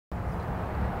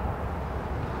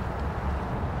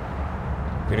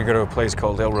We're gonna go to a place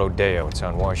called El Rodeo. It's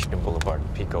on Washington Boulevard,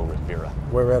 Pico Rivera.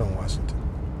 Where at in Washington?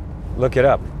 Look it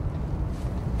up.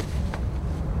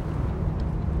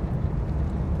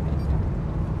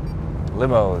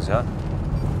 Limos, huh?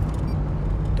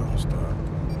 Don't start.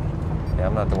 Yeah,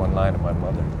 I'm not the one lying to my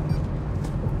mother.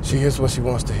 She hears what she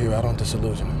wants to hear. I don't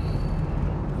disillusion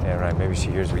her. Yeah, right. Maybe she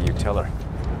hears what you tell her.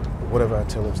 Whatever I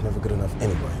tell her is never good enough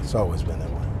anyway. It's always been that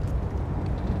way.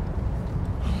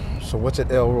 So what's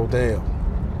at El Rodeo?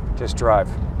 Just drive.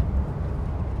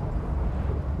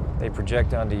 They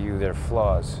project onto you their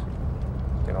flaws.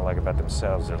 They don't like about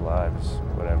themselves, their lives,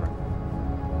 whatever.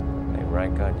 They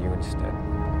rank on you instead.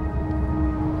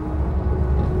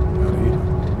 How do you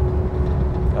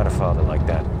know? Not a father like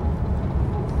that.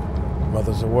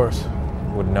 Mothers are worse.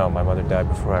 Wouldn't know. My mother died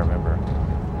before I remember her.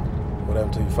 What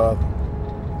happened to your father?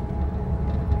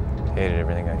 Hated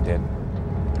everything I did.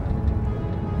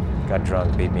 Got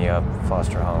drunk, beat me up,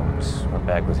 foster homes, went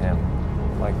back with him,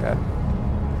 like that.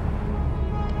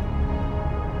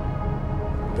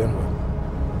 Then what?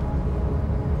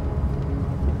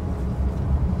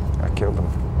 I killed him.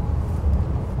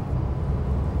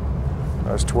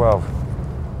 I was 12.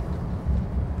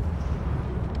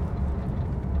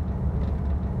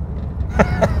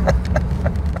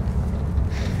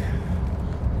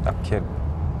 I'm kidding.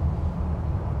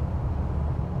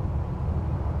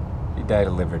 He died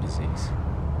of liver disease.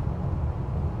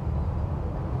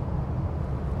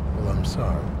 Well, I'm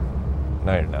sorry.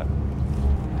 No, you're not.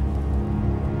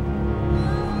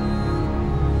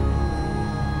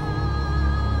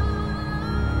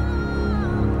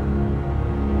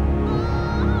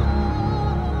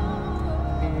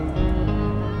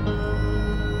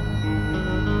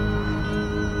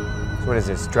 What is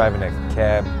this? Driving a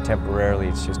cab temporarily?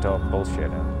 It's just all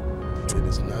bullshit, huh? It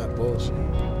is not bullshit.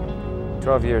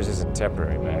 12 years isn't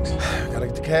temporary, Max. Gotta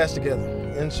get the cash together.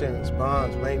 Insurance,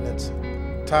 bonds, maintenance,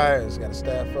 tires, gotta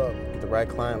staff up. Get the right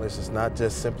client list. It's not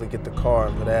just simply get the car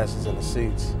and put asses in the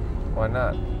seats. Why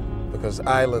not? Because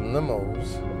Island Limos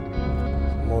is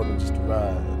more than just a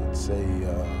ride. It's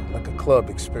like a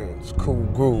club experience, cool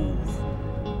groove.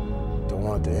 Don't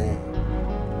want it to end.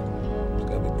 It's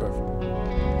gotta be perfect.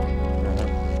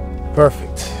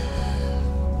 Perfect.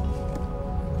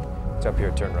 It's up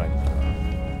here, turn right.